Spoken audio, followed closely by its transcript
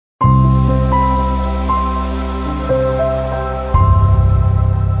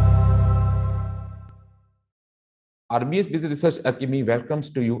RBS Business Research Academy welcomes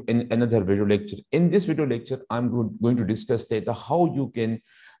to you in another video lecture. In this video lecture, I'm going to discuss how you can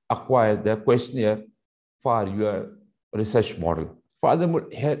acquire the questionnaire for your research model. Furthermore,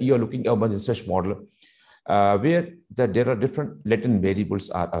 here you are looking at one research model where there are different latent variables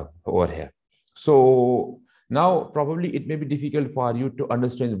are over here. So now probably it may be difficult for you to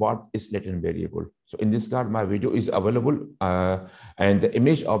understand what is latent variable. So in this card, my video is available and the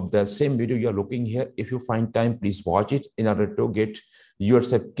image of the same video you are looking here. If you find time, please watch it in order to get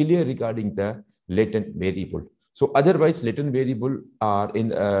yourself clear regarding the latent variable. So otherwise, latent variable are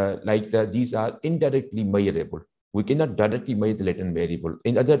in these are indirectly measurable. We cannot directly measure the latent variable.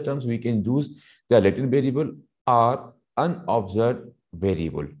 In other terms, we can use the latent variable are unobserved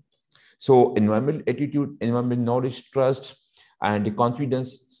variable. So environmental attitude, environmental knowledge, trust, and the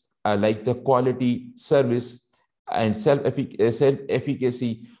confidence, like the quality, service, and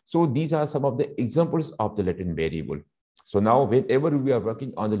self-efficacy. So these are some of the examples of the latent variable. So now whenever we are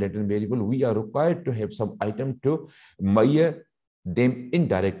working on the latent variable, we are required to have some item to measure them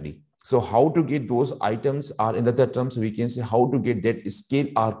indirectly. So how to get those items, or in other terms, we can say how to get that scale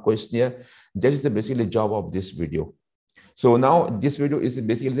or questionnaire. That is basically the job of this video. So now this video is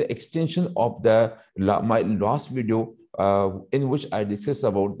basically the extension of my last video in which I discussed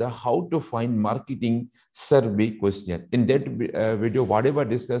about how to find marketing survey questionnaire. In that video, whatever I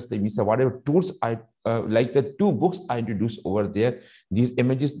discussed, whatever tools like the two books I introduced over there, these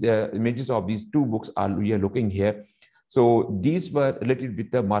images, the images of these two books we are looking here. So these were related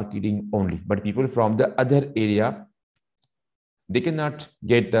with the marketing only, but people from the other area, they cannot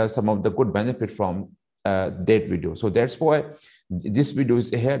get some of the good benefit from that video. So that's why this video is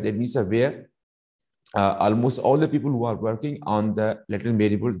here. That means where almost all the people who are working on the latent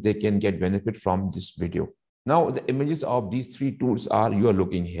variable, they can get benefit from this video. Now the images of these three tools you are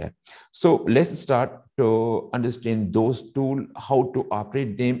looking here. So let's start to understand those tools, how to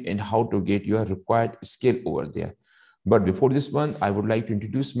operate them, and how to get your required skill over there. But before this one, I would like to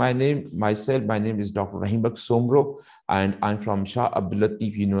introduce myself. My name is Dr. Rahim Somro, and I'm from Shah Abdul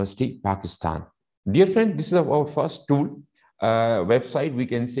Latif University, Pakistan. Dear friend, this is our first tool website, we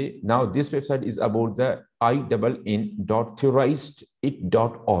can say. Now this website is about the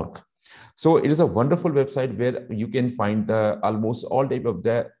INN.theorizedit.org. So it is a wonderful website where you can find almost all type of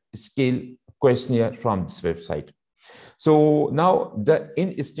the scale questionnaire from this website. So now the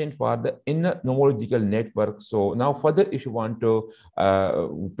IN stands for the inner nomological network. So now further, if you want to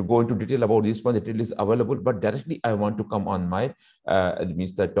go into detail about this one, the detail is available, but directly I want to come on my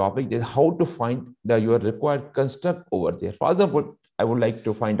the topic is how to find your required construct over there. For example, I would like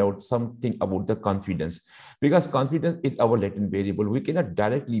to find out something about the confidence, because confidence is our latent variable. We cannot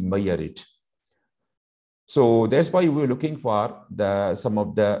directly measure it. So that's why we're looking for some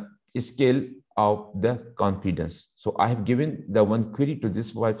of the scale of the confidence. So I have given the one query to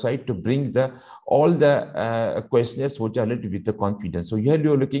this website to bring all the questionnaires which are related with the confidence. So here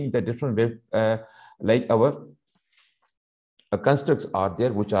you're looking at the different web, like our constructs are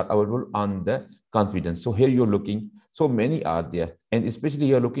there which are available on the confidence. So here you're looking, so many are there, and especially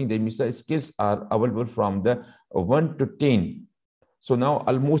you're looking the skills are available from the 1 to 10. So now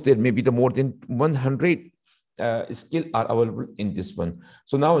almost there may be more than 100 skills are available in this one.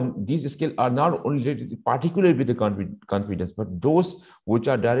 So now these skills are not only related particularly with the confidence, but those which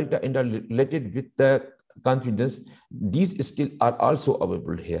are directly interrelated with the confidence, these skills are also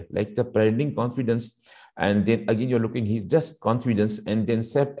available here, like the branding confidence. And then again, you're looking, he's just confidence, and then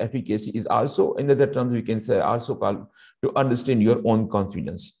self-efficacy is also another term we can say also called to understand your own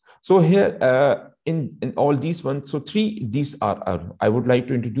confidence. So here in all these ones, so these are I would like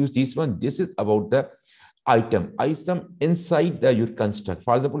to introduce this one. This is about the item inside your construct.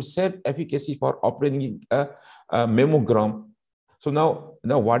 For example, self-efficacy for operating a mammogram. So now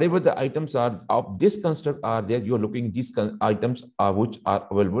whatever the items are of this construct are there, you're looking these items which are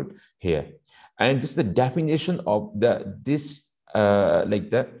available here. And this is the definition of this like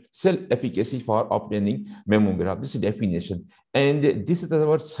the self-efficacy for obtaining mammogram. This is definition, and this is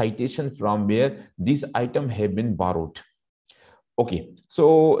our citation from where these items have been borrowed. Okay,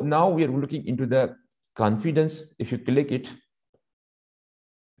 so now we are looking into the confidence. If you click it,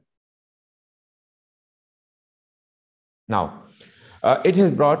 now it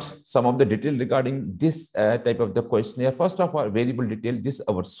has brought some of the detail regarding this type of the questionnaire. First of all, variable detail, this is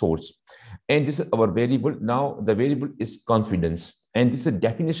our source, and this is our variable. Now the variable is confidence, and this is a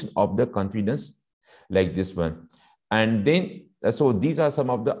definition of the confidence like this one. And then so these are some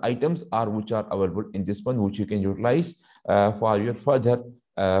of the items which are available in this one, which you can utilize for your further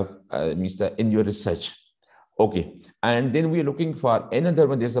in your research. Okay, and then we are looking for another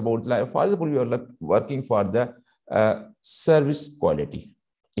one. There's about, like, for example, we are working for the service quality.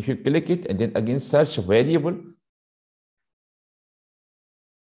 If you click it and then again search variable,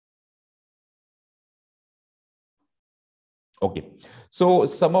 okay, so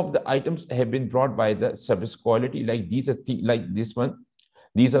some of the items have been brought by the service quality, like these are like this one.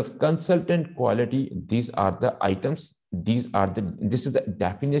 These are consultant quality. These are the items. This is the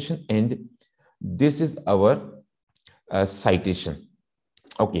definition, and this is our citation.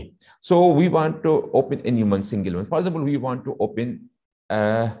 Okay, so we want to open any one single one. For example, we want to open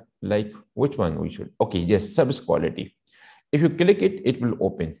like which one we should. Okay, yes, service quality. If you click it, it will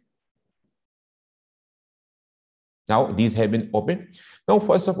open. Now these have been opened. Now,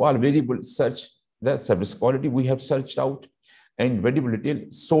 first of all, variable search the service quality. We have searched out, and variable detail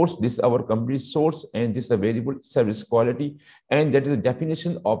source. This is our complete source, and this is a variable service quality, and that is the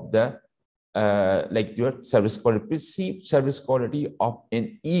definition of the like your service quality, perceived service quality of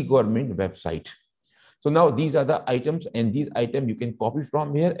an e-government website. So now these are the items, and these items you can copy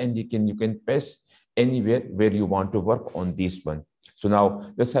from here, and you can paste anywhere where you want to work on this one. So now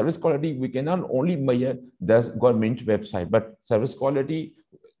the service quality, we cannot only measure the government website, but service quality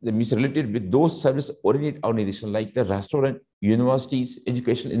is related with those service-oriented organizations like the restaurant, universities,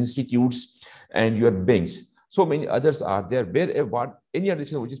 educational institutes, and your banks. So many others are there where any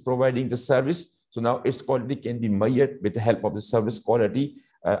organization which is providing the service. So now its quality can be measured with the help of the service quality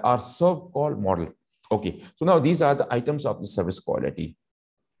or serve call model. Okay, so now these are the items of the service quality.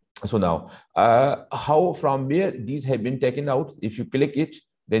 So now, how from where these have been taken out? If you click it,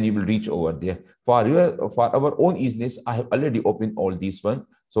 then you will reach over there. For our own easiness, I have already opened all these one.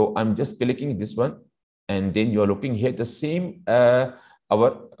 So I'm just clicking this one, and then you're looking here. The same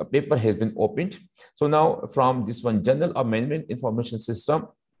our paper has been opened. So now from this one, Journal of Management Information System,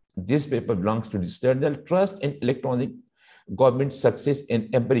 this paper belongs to the External Trust and Electronic Government Success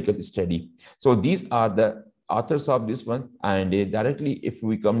and Empirical Study. So these are the authors of this one, and directly if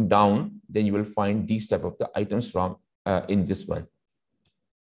we come down, then you will find these type of the items from in this one.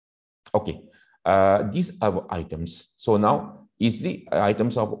 Okay, these are items. So now easily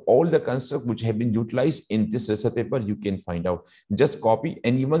items of all the construct which have been utilized in this research paper, you can find out. Just copy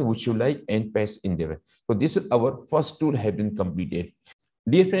anyone which you like and paste in there. So this is our first tool have been completed.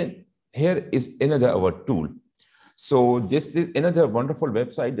 Dear friend, here is another our tool. So this is another wonderful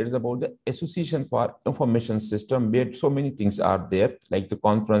website that is about the Association for Information System, where so many things are there, like the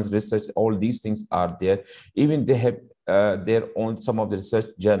conference research, all these things are there. Even they have their own some of the research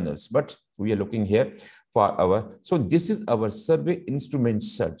journals, but we are looking here for our, so this is our survey instrument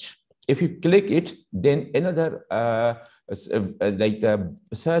search. If you click it, then another like the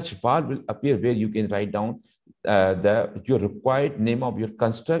search bar will appear where you can write down your required name of your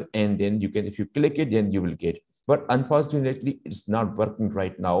construct, and then you can, if you click it, then you will get. But unfortunately, it's not working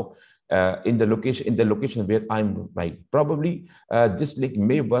right now in the location where I'm right. Probably this link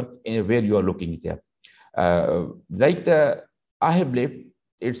may work in where you are looking there. Like I have left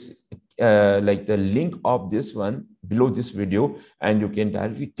it's like the link of this one below this video, and you can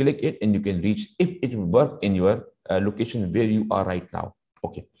directly click it and you can reach if it will work in your location where you are right now.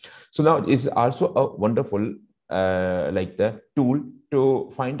 Okay, so now it's also a wonderful like the tool to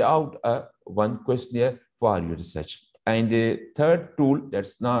find out one questionnaire for your research. And the third tool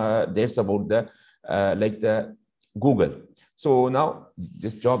that's about the like the Google. So now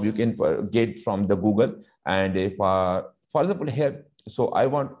this job you can get from the Google, and if for example here, so I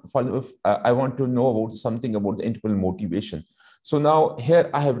want to know about something about the internal motivation. So now here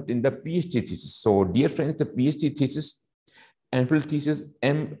I have written the PhD thesis. So dear friends, the PhD thesis, MPhil thesis,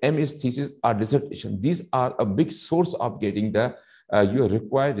 MS thesis, or dissertation, these are a big source of getting the your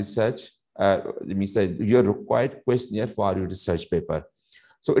required research. Let me say your required questionnaire for your research paper.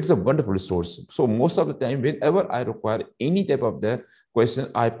 So it's a wonderful source. So most of the time, whenever I require any type of the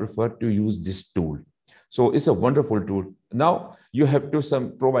question, I prefer to use this tool. So it's a wonderful tool. Now you have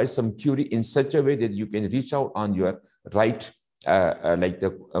to provide some query in such a way that you can reach out on your right, like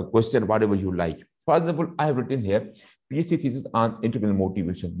the question, whatever you like. For example, I have written here PhD thesis on internal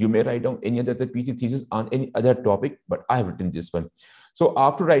motivation. You may write down any other PhD thesis on any other topic, but I have written this one. So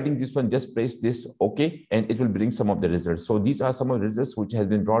after writing this one, just press this OK, and it will bring some of the results. So these are some of the results which has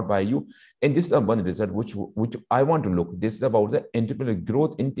been brought by you. And this is one result which I want to look. This is about the entrepreneurial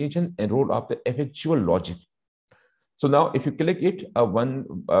growth intention and role of the effectual logic. So now if you click it,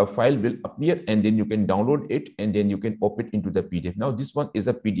 one file will appear, and then you can download it, and then you can open it into the PDF. Now this one is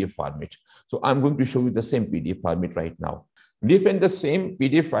a PDF format. So I'm going to show you the same PDF format right now. Define the same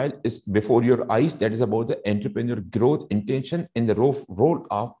PDF file is before your eyes. That is about the entrepreneur growth intention and the role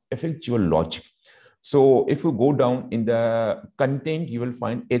of effectual logic. So if you go down in the content, you will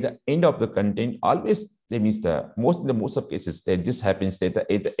find at the end of the content, always that means the most of cases that this happens, that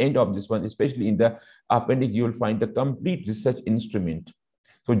at the end of this one, especially in the appendix, you will find the complete research instrument.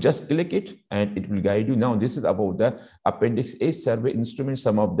 So just click it and it will guide you. Now, this is about the Appendix A survey instrument.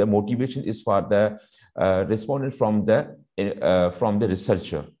 Some of the motivation is for the respondent from the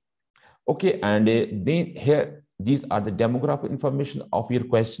researcher. Okay, and then here, these are the demographic information of your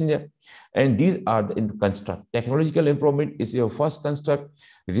questionnaire, and these are the construct. Technological improvement is your first construct,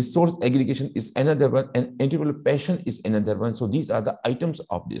 resource aggregation is another one, and individual passion is another one. So these are the items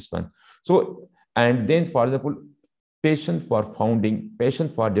of this one. So, and then for example, passion for founding, passion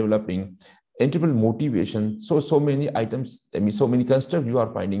for developing, interval motivation. So many items, I mean, so many constructs you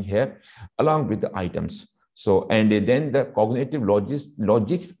are finding here along with the items. So, and then the cognitive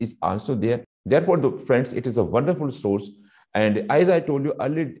logics is also there. Therefore, friends, it is a wonderful source. And as I told you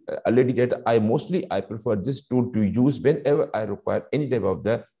already that I prefer this tool to use whenever I require any type of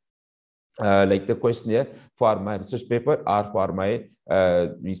the like the questionnaire for my research paper or for my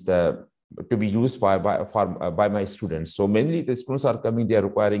to be used by my students. So mainly the students are coming, they are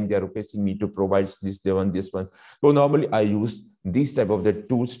requesting me to provide this one. So normally I use these type of the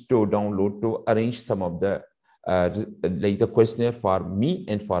tools to download, to arrange some of the like the questionnaire for me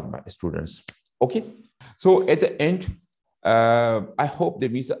and for my students. Okay. So at the end, I hope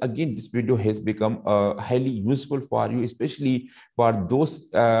that means again this video has become highly useful for you, especially for those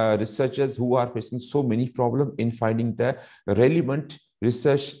researchers who are facing so many problems in finding the relevant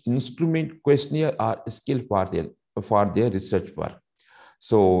research instrument, questionnaire, or skill for their research work.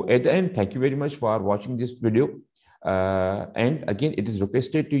 So at the end, thank you very much for watching this video. And again, it is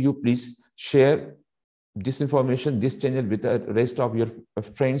requested to you, please share this information, this channel with the rest of your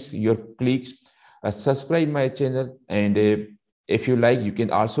friends, your colleagues. Subscribe my channel, and if you like, you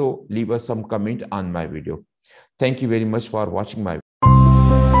can also leave us some comment on my video. Thank you very much for watching my video.